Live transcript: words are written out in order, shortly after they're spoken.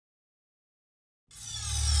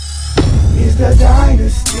is the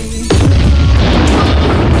dynasty.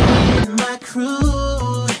 In my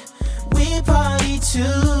crew, we party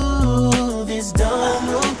to this dome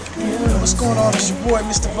room. What's going on? It's your boy,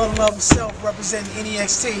 Mr. Butler Love himself, representing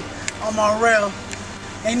NEXT on my rail.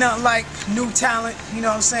 Ain't nothing like new talent, you know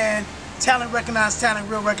what I'm saying? Talent recognize talent,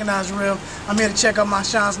 real recognize real. I'm here to check out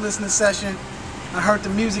Mishon's listening session. I heard the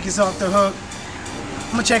music is off the hook.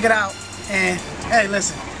 I'm gonna check it out. And hey,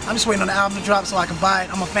 listen, I'm just waiting on the album to drop so I can buy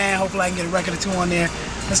it. I'm a fan, hopefully I can get a record or two on there.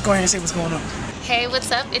 Let's go ahead and see what's going on. Hey,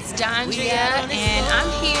 what's up? It's Dondria, and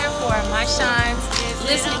I'm here for Mishon's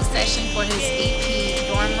listening session for his EP,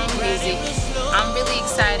 Dorm Room Music. I'm really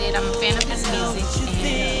excited. I'm a fan of his music,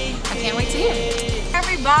 and I can't wait to hear it.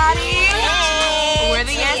 Everybody, Hey. we're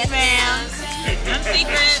the Yes Maams. I'm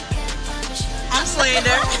Secret. I'm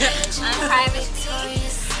Slander. I'm Private.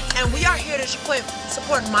 And we are here to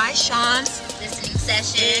support Mishon's Listening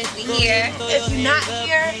session. We here. If you're not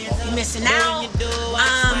here, you're missing out.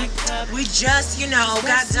 We just,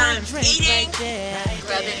 got done eating.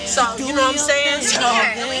 So, you know what I'm saying? So,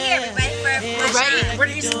 We here. We're ready for we're ready. We're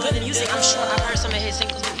ready to hear some good music. I'm sure I've heard some of his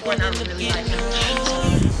singles before and I really like them.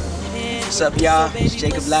 What's up, y'all? It's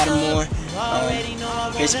Jacob Latimore.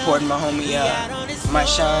 Here supporting my homie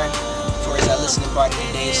Mishon for his listening party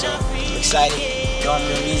today. So I'm excited. Dorm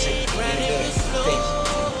Room Music. Really good. Thanks.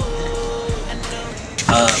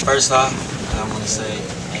 First off, I want to say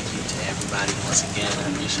thank you to everybody once again. I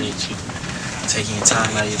appreciate you taking your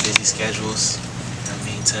time out of your busy schedules.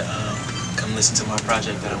 To come listen to my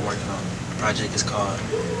project that I'm working on. The project is called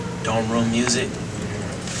Dorm Room Music,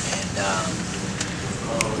 and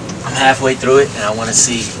I'm halfway through it, and I want to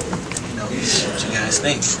see, what you guys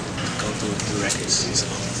think. Go through the records. So.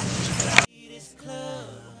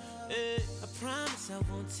 I promise I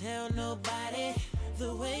won't tell nobody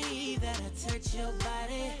the way that I touch your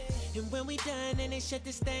body. And when we done and they shut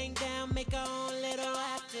this thing down, make our own little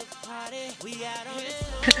after party. We out on this.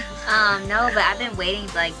 No, but I've been waiting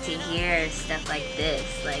to hear stuff like this.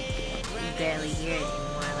 Like, you barely hear it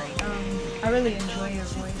anymore. I really enjoy your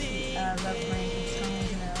voice. I love playing these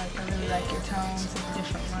tones, I really like your tones and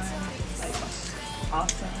different lines.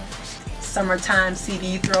 Awesome. Summertime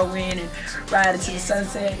CD throw in and ride into the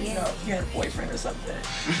sunset, you had a boyfriend or something.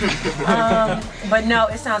 But no,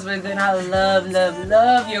 it sounds really good and I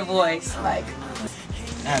love your voice. I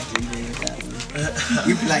have to agree with that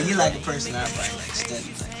one. You like a person I probably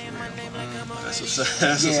study That's what's up.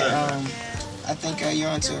 I think you're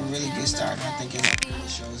onto a really good start. I think it really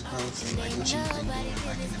shows growth and what you've been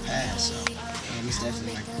doing in the past. So it's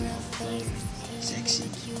definitely sexy.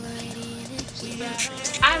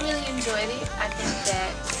 I really enjoyed it. I think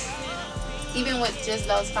that even with just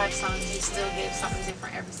those 5 songs, you still give something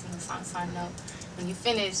different every single song. So I know when you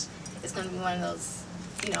finish, it's going to be one of those,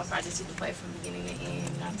 projects you can play from beginning to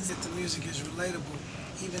end. The music is relatable,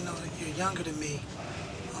 even though you're younger than me.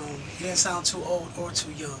 You didn't sound too old or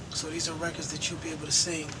too young. So these are records that you'll be able to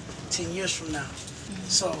sing 10 years from now.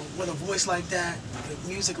 So with a voice like that, with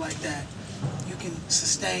music like that, you can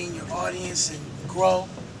sustain your audience and grow.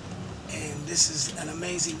 And this is an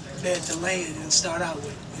amazing bed to lay in and start out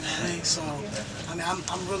with. You know what I mean? So,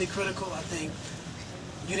 I'm really critical. I think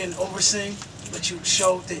you didn't oversing, but you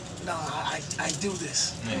showed that, no, I do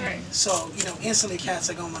this. Yeah. So, instantly cats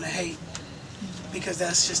are going to want to hate because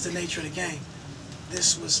that's just the nature of the game.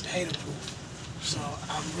 This was hater-proof. So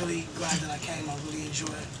I'm really glad that I came. I really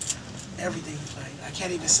enjoyed everything. I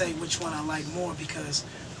can't even say which one I like more because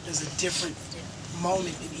there's a different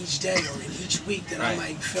moment in each day or in each week that I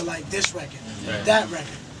might feel like this record, that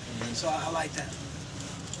record. So I like that.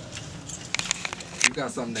 You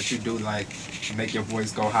got something that you do make your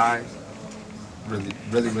voice go high. Really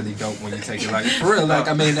dope when you take it for real.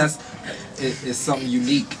 It's something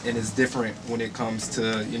unique and it's different when it comes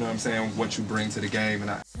to what you bring to the game. And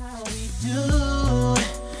That's how we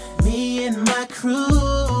do, me and my crew.